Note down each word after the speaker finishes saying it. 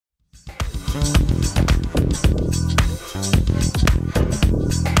Good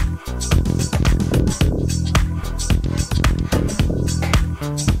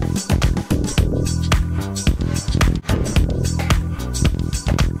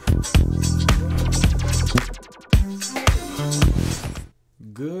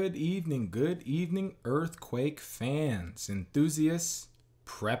evening, earthquake fans, enthusiasts,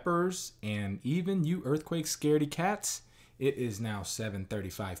 preppers, and even you earthquake scaredy cats. It is now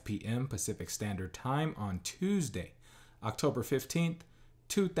 7:35 p.m. Pacific Standard Time on Tuesday, October 15th,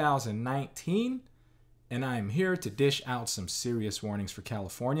 2019, and I am here to dish out some serious warnings for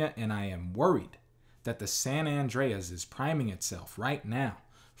California, and I am worried that the San Andreas is priming itself right now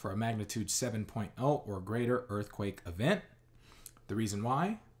for a magnitude 7.0 or greater earthquake event. The reason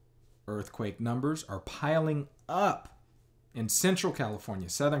why? Earthquake numbers are piling up in Central California,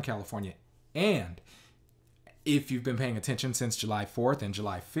 Southern California, and if you've been paying attention since July 4th and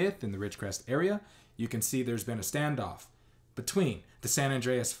July 5th in the Ridgecrest area, you can see there's been a standoff between the San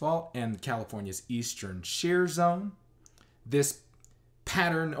Andreas Fault and California's eastern shear zone. This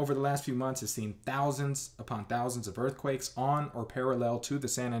pattern over the last few months has seen thousands upon thousands of earthquakes on or parallel to the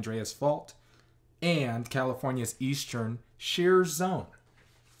San Andreas Fault and California's eastern shear zone.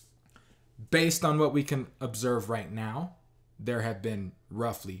 Based on what we can observe right now, there have been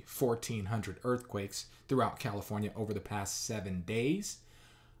roughly 1,400 earthquakes throughout California over the past 7 days.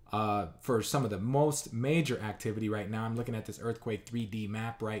 For some of the most major activity right now, I'm looking at this earthquake 3D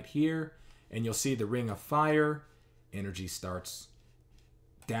map right here, and you'll see the ring of fire. Energy starts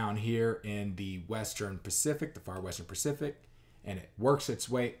down here in the western Pacific, the far western Pacific, and it works its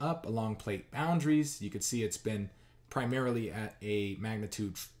way up along plate boundaries. You can see it's been primarily at a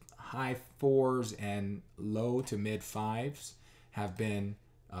magnitude high 4s and low to mid 5s have been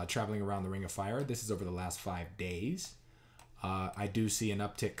traveling around the ring of fire. This is over the last 5 days. I do see an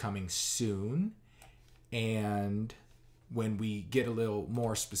uptick coming soon. And when we get a little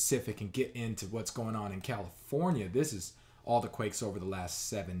more specific and get into what's going on in California, this is all the quakes over the last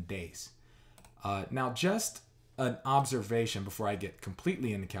 7 days. Now, just an observation before I get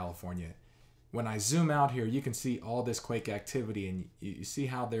completely into California. When I zoom out here, you can see all this quake activity, and you see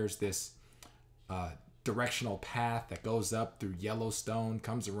how there's this directional path that goes up through Yellowstone,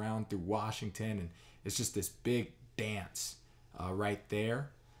 comes around through Washington, and it's just this big dance right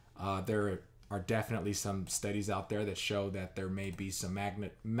there. There are definitely some studies out there that show that there may be some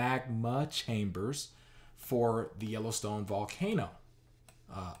magma chambers for the Yellowstone volcano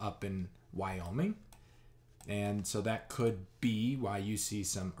up in Wyoming. And so that could be why you see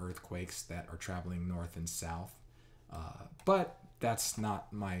some earthquakes that are traveling north and south. But that's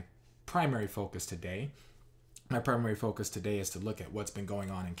not my primary focus today. My primary focus today is to look at what's been going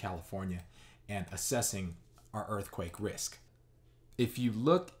on in California and assessing our earthquake risk. If you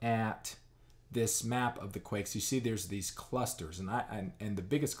look at this map of the quakes, you see there's these clusters. And the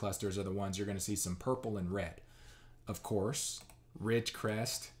biggest clusters are the ones you're going to see some purple and red. Of course,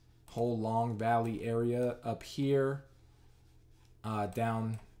 Ridgecrest, whole Long Valley area up here,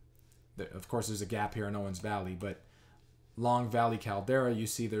 down, of course there's a gap here in Owens Valley, but Long Valley Caldera, you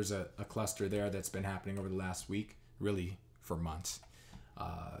see there's a cluster there that's been happening over the last week, really for months.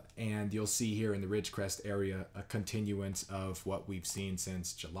 And you'll see here in the Ridgecrest area a continuance of what we've seen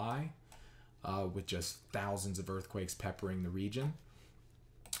since July, with just thousands of earthquakes peppering the region.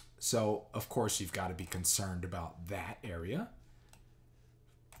 So, of course, you've got to be concerned about that area.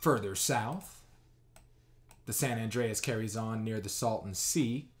 Further south, the San Andreas carries on near the Salton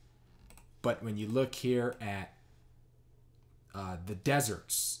Sea, but when you look here at the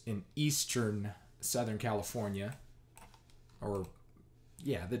deserts in eastern Southern California, or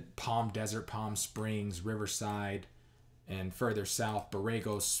the Palm Desert, Palm Springs, Riverside, and further south,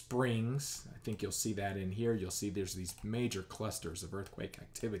 Borrego Springs, I think you'll see that in here. You'll see there's these major clusters of earthquake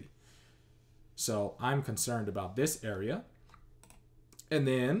activity. So I'm concerned about this area. And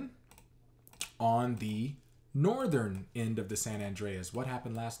then on the northern end of the San Andreas, what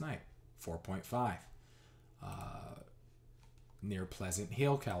happened last night? 4.5 near Pleasant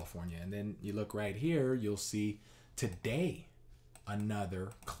Hill, California. And then you look right here, you'll see today another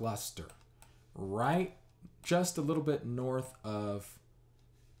cluster right just a little bit north of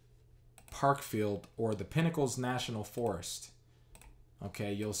Parkfield or the Pinnacles National Forest.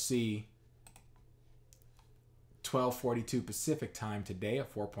 Okay, you'll see 12:42 Pacific time today, a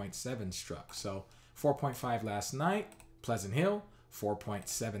 4.7 struck. So 4.5 last night, Pleasant Hill,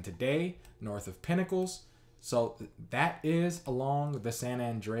 4.7 today, north of Pinnacles. So that is along the San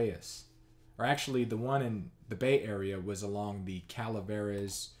Andreas. Or actually, the one in the Bay Area was along the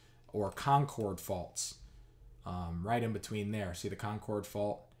Calaveras or Concord faults, right in between there. See the Concord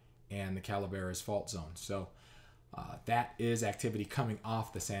fault and the Calaveras fault zone. So that is activity coming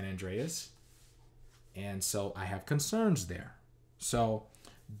off the San Andreas. And so I have concerns there. So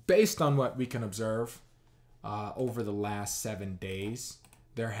based on what we can observe over the last 7 days,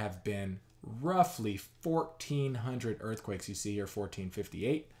 there have been roughly 1,400 earthquakes. You see here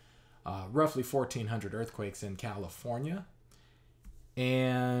 1,458. Roughly 1,400 earthquakes in California.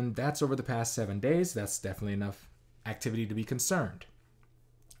 And that's over the past 7 days. That's definitely enough activity to be concerned.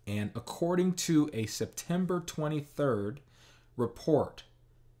 And according to a September 23rd report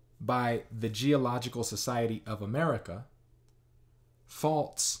by the Geological Society of America,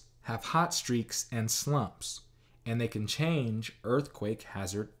 faults have hot streaks and slumps, and they can change earthquake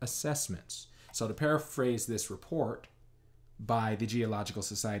hazard assessments. So to paraphrase this report by the Geological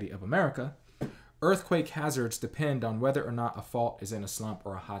Society of America, earthquake hazards depend on whether or not a fault is in a slump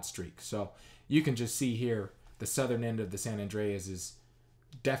or a hot streak. So you can just see here the southern end of the San Andreas is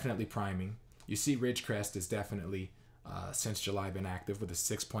definitely priming. You see Ridgecrest is definitely since July been active with a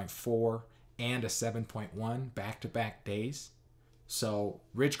 6.4 and a 7.1 back-to-back days. So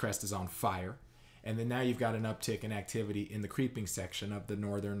Ridgecrest is on fire. And then now you've got an uptick in activity in the creeping section of the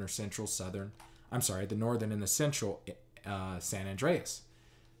northern or central southern, the northern and the central San Andreas.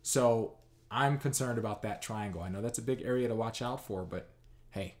 So I'm concerned about that triangle. I know that's a big area to watch out for, but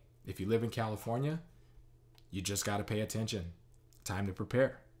hey, if you live in California, you just got to pay attention. Time to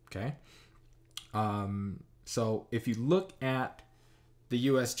prepare, okay? So if you look at the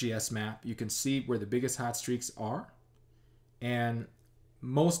USGS map, you can see where the biggest hot streaks are. And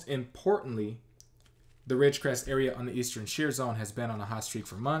most importantly, the Ridgecrest area on the eastern shear zone has been on a hot streak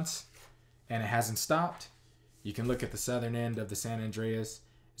for months, and it hasn't stopped. You can look at the southern end of the San Andreas.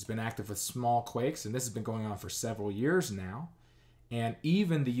 It's been active with small quakes, and this has been going on for several years now. And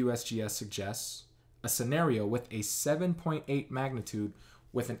even the USGS suggests a scenario with a 7.8 magnitude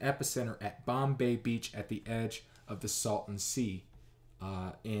with an epicenter at Bombay Beach at the edge of the Salton Sea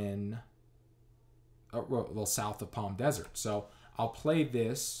south of Palm Desert. So I'll play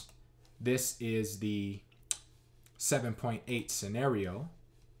this. This is the 7.8 scenario,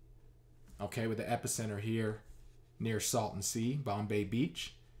 okay, with the epicenter here near Salton Sea, Bombay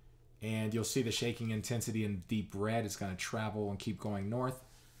Beach. And you'll see the shaking intensity in deep red is going to travel and keep going north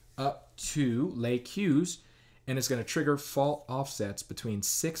up to Lake Hughes, and it's going to trigger fault offsets between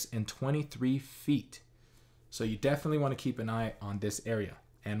 6 and 23 feet. So you definitely want to keep an eye on this area.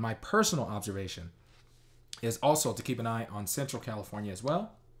 And my personal observation is also to keep an eye on Central California as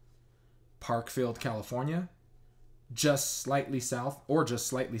well. Parkfield, California, just slightly south of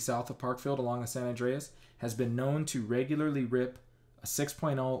Parkfield along the San Andreas, has been known to regularly rip a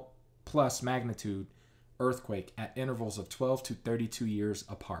 6.0 plus magnitude earthquake at intervals of 12 to 32 years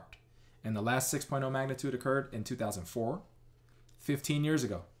apart. And the last 6.0 magnitude occurred in 2004, 15 years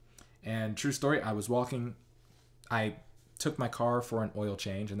ago. And true story, I took my car for an oil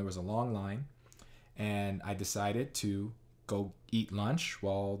change, and there was a long line, and I decided to go eat lunch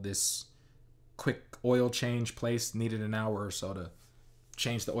while this quick oil change place needed an hour or so to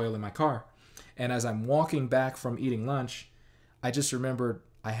change the oil in my car. And as I'm walking back from eating lunch, I just remembered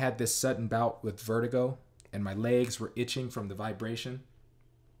I had this sudden bout with vertigo, and my legs were itching from the vibration.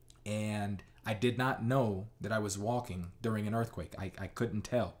 And I did not know that I was walking during an earthquake. I couldn't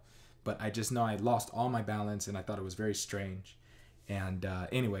tell. But I just know I lost all my balance, and I thought it was very strange. And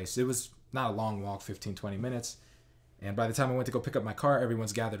anyways, it was not a long walk, 15, 20 minutes. And by the time I went to go pick up my car,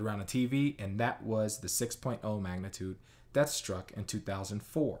 everyone's gathered around a TV, and that was the 6.0 magnitude that struck in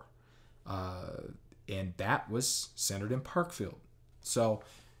 2004. And that was centered in Parkfield. So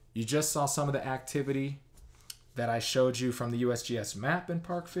you just saw some of the activity that I showed you from the USGS map in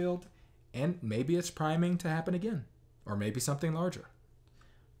Parkfield, and maybe it's priming to happen again, or maybe something larger.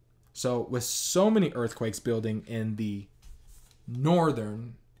 So with so many earthquakes building in the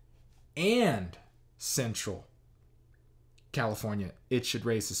northern and central California, it should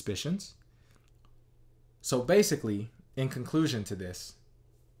raise suspicions. So basically, in conclusion to this,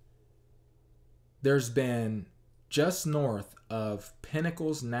 there's been just north of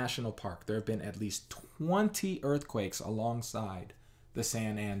Pinnacles National Park, there have been at least 20 earthquakes alongside the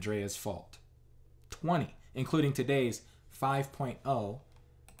San Andreas Fault. 20, including today's 5.0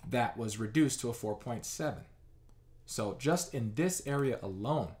 that was reduced to a 4.7. So just in this area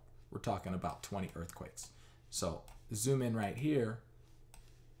alone, we're talking about 20 earthquakes. So zoom in right here,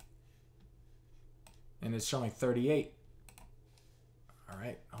 and it's showing 38. All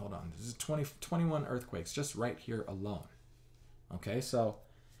right, hold on. This is 21 earthquakes just right here alone. Okay, so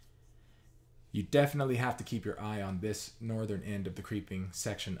You definitely have to keep your eye on this northern end of the creeping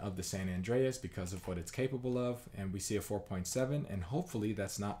section of the San Andreas because of what it's capable of. And we see a 4.7, and hopefully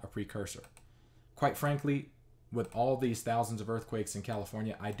that's not a precursor. Quite frankly, with all these thousands of earthquakes in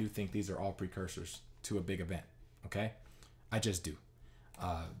California, I do think these are all precursors to a big event. Okay? I just do.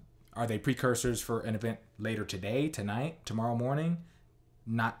 Are they precursors for an event later today, tonight, tomorrow morning?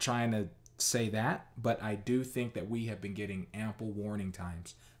 Not trying to say that, but I do think that we have been getting ample warning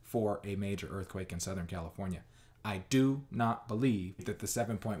times for a major earthquake in Southern California. I do not believe that the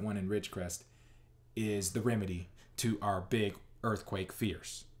 7.1 in Ridgecrest is the remedy to our big earthquake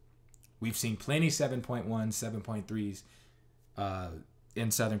fears. We've seen plenty 7.1, 7.3s in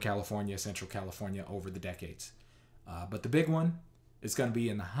Southern California, Central California over the decades. But the big one is going to be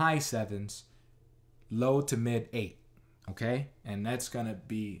in the high 7s, low to mid 8. Okay? And that's going to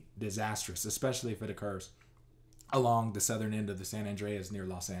be disastrous, especially if it occurs along the southern end of the San Andreas near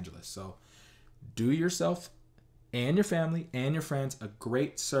Los Angeles. So do yourself and your family and your friends a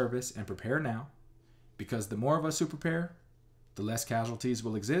great service and prepare now, because the more of us who prepare, the less casualties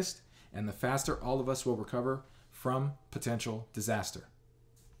will exist and the faster all of us will recover from potential disaster.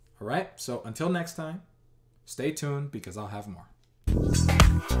 All right? So until next time, stay tuned because I'll have more.